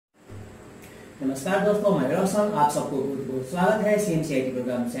नमस्कार दोस्तों, मैं रोशन आप सबको बहुत बहुत स्वागत है CMCIT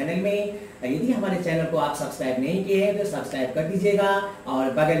प्रोग्राम चैनल में। यदि हमारे चैनल को आप सब्सक्राइब नहीं किए हैं तो सब्सक्राइब कर दीजिएगा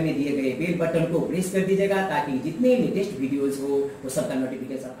और बगल में दिए गए बेल बटन को प्रेस कर दीजिएगा ताकि जितने लेटेस्ट वीडियोस हो वो सबका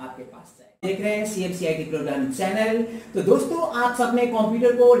नोटिफिकेशन आपके पास जाए। देख रहे हैं CMCIT प्रोग्राम चैनल। तो दोस्तों, आप सबने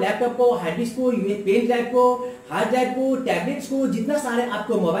कंप्यूटर को, लैपटॉप को, हार्ड डिस्क को, पेन ड्राइव को, हार्ड ड्राइव को, टैबलेट्स को, जितना सारे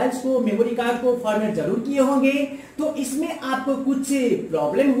आपको मोबाइल्स को, मेमोरी कार्ड को फॉर्मेट जरूर किए होंगे। तो इसमें आपको कुछ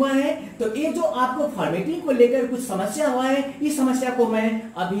प्रॉब्लम हुआ है, तो ये जो आपको फॉर्मेटिंग को लेकर कुछ समस्या हुआ है, इस समस्या को मैं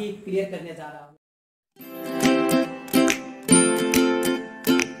अभी क्लियर करने जा रहा हूँ।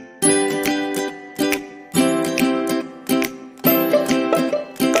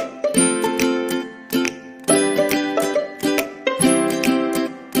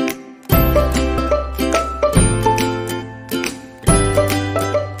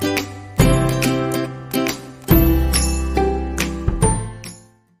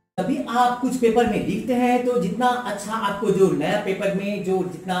 तभी आप कुछ पेपर में लिखते हैं तो जितना अच्छा आपको जो नया पेपर में जो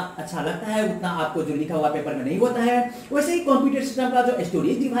जितना अच्छा लगता है उतना आपको जो लिखा हुआ पेपर में नहीं होता है। वैसे ही कंप्यूटर सिस्टम का जो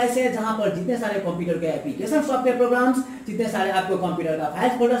स्टोरेज डिवाइस है, जहां पर जितने सारे कंप्यूटर के एप्लीकेशन, सॉफ्टवेयर, प्रोग्राम्स, जितने सारे आपको कंप्यूटर का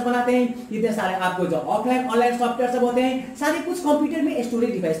फाइल फोल्डर्स बनाते हैं, जितने सारे आपको जो ऑफलाइन ऑनलाइन सॉफ्टवेयर सब होते हैं, सारे कुछ कंप्यूटर में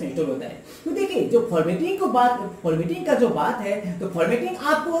स्टोरेज डिवाइस में स्टोर होता है। तो देखिए, जो फॉर्मेटिंग का जो बात है, तो फॉर्मेटिंग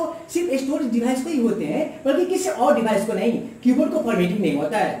आपको सिर्फ स्टोरेज डिवाइस को ही होते हैं, बल्कि किसी और डिवाइस को नहीं। कीबोर्ड को फॉर्मेटिंग नहीं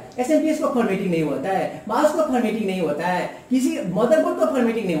होता है, एसएमपीएस को फॉर्मेटिंग नहीं होता है, माउस को फॉर्मेटिंग नहीं होता है, किसी मदरबोर्ड को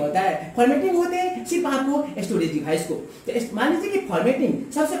फॉर्मेटिंग नहीं होता है। फॉर्मेटिंग होते हैं सिर्फ आपको स्टोरेज डिवाइस को। तो मान लीजिए कि फॉर्मेटिंग,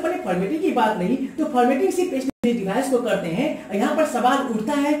 सबसे पहले फॉर्मेटिंग की बात नहीं, तो फॉर्मेटिंग सिर्फ डिवाइस को करते हैं। यहाँ पर सवाल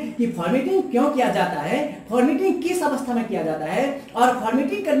उठता है कि फॉर्मेटिंग क्यों किया जाता है, फॉर्मेटिंग किस अवस्था में किया जाता है, और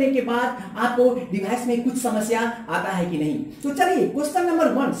फॉर्मेटिंग करने के बाद आपको डिवाइस में कुछ समस्या आता है कि नहीं। तो चलिए, क्वेश्चन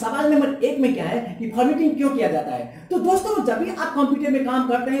नंबर 1, सवाल नंबर 1 में क्या है कि फॉर्मेटिंग क्यों किया जाता है। तो दोस्तों, जब भी आप कंप्यूटर में काम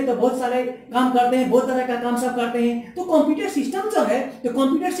करते हैं तो बहुत सारे काम करते हैं, बहुत तरह का काम सब करते हैं। तो कंप्यूटर सिस्टम जो है, तो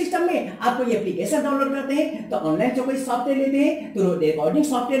कंप्यूटर सिस्टम में आप कोई एप्लीकेशन डाउनलोड करते हैं, तो ऑनलाइन जो कोई सॉफ्टवेयर लेते हैं, तो रिकॉर्डिंग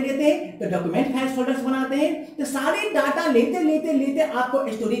सॉफ्टवेयर लेते हैं, तो डॉक्यूमेंट फाइल फोल्डर्स बनाते हैं, तो सारे डाटा लेते लेते लेते आपको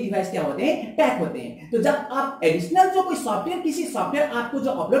स्टोरेज डिवाइस क्या होते हैं, पैक होते हैं। तो जब आप एडिशनल जो कोई सॉफ्टवेयर, किसी सॉफ्टवेयर आपको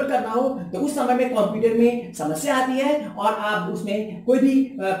जो अपलोड करना हो, तो उस समय में कंप्यूटर में समस्या आती है और आप उसमें कोई भी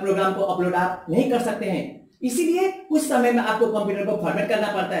प्रोग्राम को अपलोड आप नहीं कर सकते हैं। इसीलिए उस समय में आपको कंप्यूटर को फॉर्मेट करना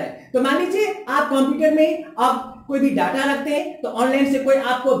पड़ता है। तो मान लीजिए आप कंप्यूटर में आप कोई भी डाटा रखते हैं, तो ऑनलाइन से कोई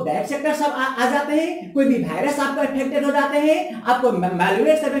आपको बैड सेक्टर सब आ जाते हैं, कोई भी वायरस आपका इन्फेक्टेड हो जाते हैं, आपको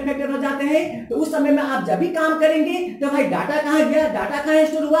मैलवेयर सब इन्फेक्टेड हो जाते हैं। तो उस समय में आप जब भी काम करेंगे तो भाई डाटा कहाँ गया, डाटा कहाँ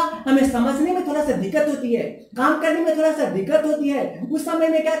स्टोर हुआ, हमें समझने में थोड़ा सा दिक्कत होती है, काम करने में थोड़ा सा दिक्कत होती है। उस समय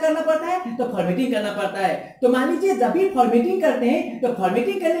में क्या करना पड़ता है, तो फॉर्मेटिंग करना पड़ता है। तो मान लीजिए जब भी फॉर्मेटिंग करते हैं, तो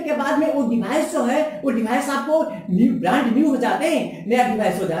फॉर्मेटिंग करने के बाद में वो डिवाइस जो है, वो डिवाइस आपको ब्रांड न्यू हो जाते हैं, नया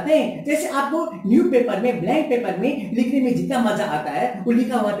डिवाइस हो जाते हैं। जैसे आपको न्यू पेपर में, ब्लैंक पेपर में लिखने में जितना मजा आता है, वो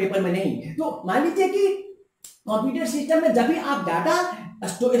लिखा हुआ पेपर में नहीं। तो मान लीजिए कि कंप्यूटर सिस्टम में जब भी आप डाटा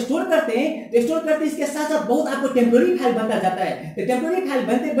स्टोर करते हैं, तो स्टोर करते इसके साथ साथ बहुत आपको टेम्पोररी फाइल बनता जाता है। तो टेम्पोररी फाइल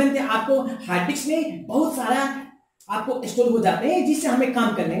बनते बनते आपको हार्ड डिस्क में बहुत सारा आपको स्टोर हो जाते हैं, जिससे हमें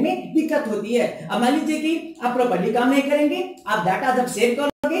काम करने में दिक्कत होती है। अब मान लीजिए कि आप प्रॉपर्ली काम नहीं करेंगे, आप डाटा जब सेव करोगे,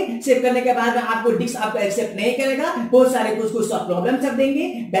 सेव करने के बाद आपको डिस्क आपको एक्सेप्ट नहीं करेगा, बहुत सारे कुछ प्रॉब्लम सब देंगे,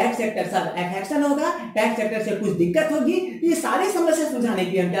 बैक सेक्टर सब इन्फेक्शन होगा, बैक सेक्टर से कुछ दिक्कत होगी। ये सारे समस्या सुलझाने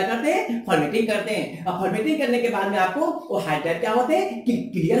के लिए हम क्या करते हैं, फॉर्मेटिंग करते हैं। और फॉर्मेटिंग करने के बाद में आपको वो हार्ड ड्राइव क्या होते हैं,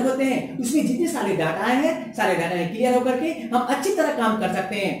 क्लियर होते हैं। उसमें जितने सारे डाटा हैं, सारे डाटा क्लियर होकर के हम अच्छी तरह काम कर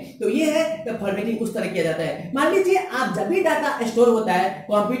सकते हैं। तो ये है, तो फॉर्मेटिंग उस तरह किया जाता है। मान लीजिए आप जब भी डाटा स्टोर होता है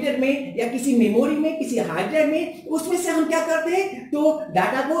कंप्यूटर में या किसी मेमोरी में, किसी हार्ड ड्राइव में, उसमें से हम क्या करते हैं, तो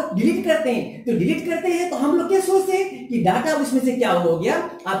डाटा को डिलीट करते हैं। तो डिलीट करते हैं तो हम लोग क्या सोचते हैं कि डाटा उसमें से क्या हो गया,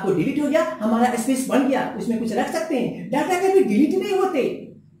 आपको डिलीट हो गया, हमारा स्पेस बन गया, उसमें कुछ रख सकते हैं। डाटा कभी डिलीट नहीं होते,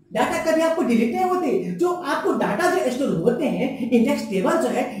 डाटा कभी आपको डिलीट नहीं होते। जो आपको डाटा जो स्टोर होते हैं, इंडेक्स टेबल जो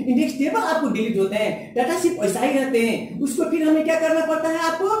है, इंडेक्स टेबल आपको डिलीट होते हैं, डाटा सिर्फ वैसा ही रहते हैं। उसको फिर हमें क्या करना पड़ता है,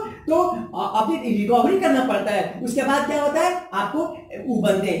 आपको तो अपनी रिकवरी करना पड़ता है। उसके बाद क्या होता है, आपको वो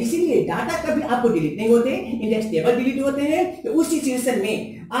बनते हैं। इसीलिए डाटा कभी आपको डिलीट नहीं होते, इंडेक्स टेबल डिलीट होते हैं। तो उस सिचुएशन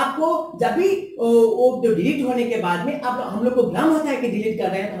में आपको जब भी वो जो डिलीट होने के बाद में अब हम लोग को भ्रम होता है कि डिलीट कर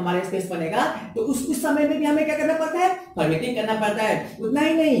रहे हैं तो हमारा स्पेस बनेगा, तो उस समय में भी हमें क्या करना पड़ता है, फॉर्मेटिंग करना पड़ता है। उतना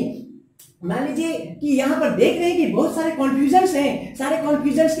ही नहीं, मान लीजिए कि यहाँ पर देख रहे हैं कि बहुत सारे कॉन्फ्यूजन्स हैं। सारे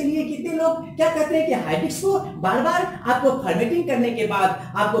कॉन्फ्यूजन्स के लिए कितने लोग क्या कहते हैं कि हार्ड डिस्क को बार बार आपको फॉर्मेटिंग करने के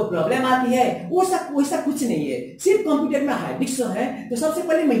बाद आपको प्रॉब्लम आती है। वो सब वैसा कुछ नहीं है। सिर्फ कंप्यूटर में हार्ड डिस्क जो है, तो सबसे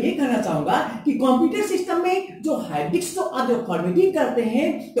पहले मैं ये कहना चाहूंगा कि कंप्यूटर सिस्टम में जो हार्ड डिस्क जो आप जो फॉर्मेटिंग करते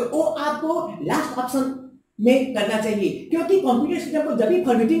हैं, तो वो आपको लास्ट ऑप्शन में करना चाहिए, क्योंकि कंप्यूटर सिस्टम को जब भी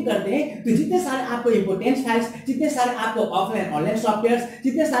फॉर्मेटिंग करते हैं तो जितने सारे आपको इंपोर्टेंट फाइल्स, जितने सारे आपको ऑफलाइन ऑनलाइन सॉफ्टवेयर,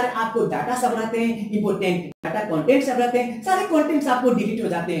 जितने सारे आपको डाटा सब रहते हैं, इंपोर्टेंट डाटा कंटेंट सब रहते हैं, सारे कंटेंट्स आपको डिलीट हो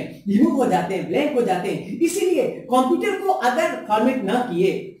जाते हैं, रिमूव हो जाते हैं, ब्लैंक हो जाते हैं। इसीलिए कंप्यूटर को अगर फॉर्मेट ना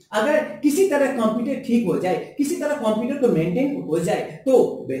किए, अगर किसी तरह कंप्यूटर ठीक हो जाए, किसी तरह कंप्यूटर को मेंटेन हो जाए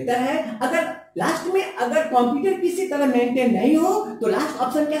तो बेहतर है। अगर लास्ट में अगर कंप्यूटर किसी तरह मेंटेन नहीं हो तो लास्ट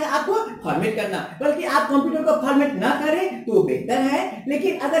ऑप्शन क्या है, आपको फॉर्मेट करना। बल्कि आप कंप्यूटर को फॉर्मेट ना करें तो बेहतर है,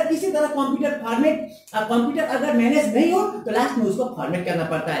 लेकिन अगर किसी तरह कंप्यूटर अगर मैनेज नहीं हो तो लास्ट में उसको फॉर्मेट करना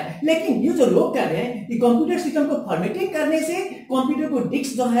पड़ता है। लेकिन ये जो लोग कर रहे हैं कि कंप्यूटर सिस्टम को फॉर्मेटिंग करने से कंप्यूटर को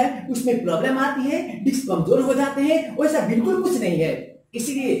डिस्क जो है उसमें प्रॉब्लम आती है, डिस्क कमजोर हो जाते हैं, वैसा बिल्कुल कुछ नहीं है।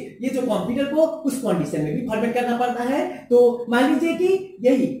 इसीलिए ये जो कंप्यूटर को उस कंडीशन में भी फॉर्मेट करना पड़ता है। तो मान लीजिए कि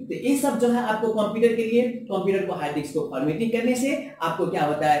यही तो ये सब जो है आपको कंप्यूटर के लिए, कंप्यूटर को हार्ड डिस्क को फॉर्मेटिंग करने से आपको क्या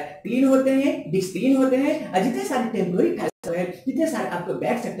होता है, क्लीन होते हैं, डिस्क क्लीन होते हैं, और जितने सारे टेम्पोररी फाइल्स है, जितने सारे आपको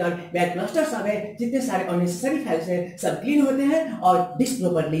बैक सेक्टर, बैक क्लस्टर सब है, जितने सारे अननेसेसरी फाइल्स है, सब क्लीन होते हैं और डिस्क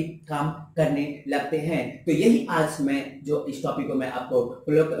प्रॉपर्ली काम करने लगते हैं। तो यही आज मैं जो इस टॉपिक को मैं आपको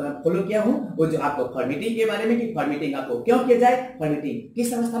फॉलो किया हूं, वो जो आपको फॉर्मेटिंग के बारे में कि फॉर्मेटिंग आपको क्यों किया जाए, फॉर्मेटिंग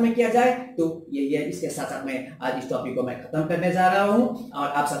किस अवस्था में किया जाए, तो यही है। इसके साथ साथ मैं आज इस टॉपिक को मैं खत्म करने जा रहा हूं और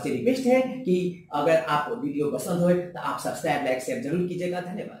आप सबसे रिक्वेस्ट है कि अगर आपको वीडियो पसंद हो तो आप सब्सक्राइब, लाइक, शेयर जरूर कीजिएगा।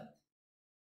 धन्यवाद।